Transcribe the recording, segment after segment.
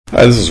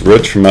Hi, this is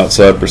Rich from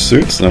Outside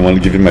Pursuits, and I want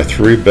to give you my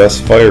 3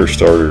 best fire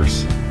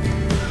starters.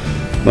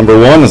 Number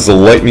 1 is the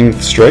Lightning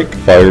Strike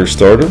Fire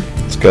Starter.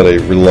 It's got a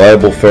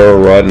reliable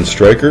ferro rod and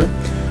striker.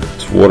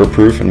 It's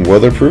waterproof and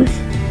weatherproof.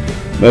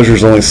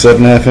 Measures only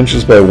 7.5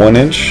 inches by 1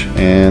 inch,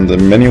 and the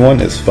mini one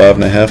is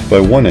 5.5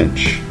 by 1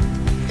 inch.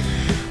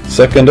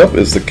 Second up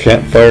is the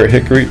Campfire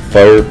Hickory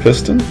Fire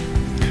Piston.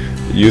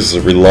 It uses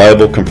a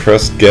reliable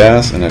compressed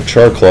gas and a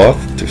char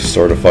cloth to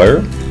start a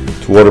fire.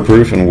 It's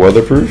waterproof and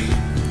weatherproof,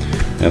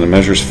 and it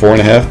measures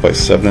 4.5 by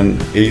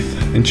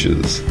 7.1/8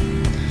 inches.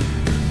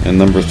 And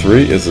number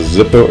 3 is a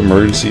Zippo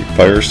emergency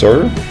fire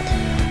starter.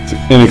 It's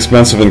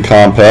inexpensive and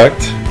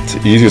compact. It's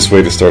the easiest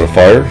way to start a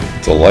fire.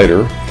 It's a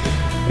lighter,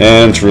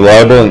 and it's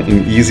reliable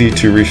and easy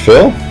to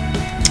refill.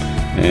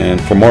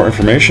 And for more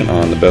information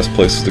on the best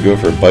places to go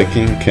for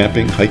biking,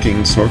 camping, hiking,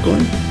 and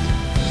snorkeling,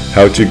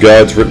 how-to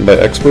guides written by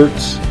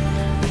experts,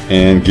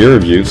 and gear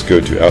reviews, go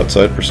to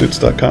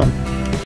outsidepursuits.com.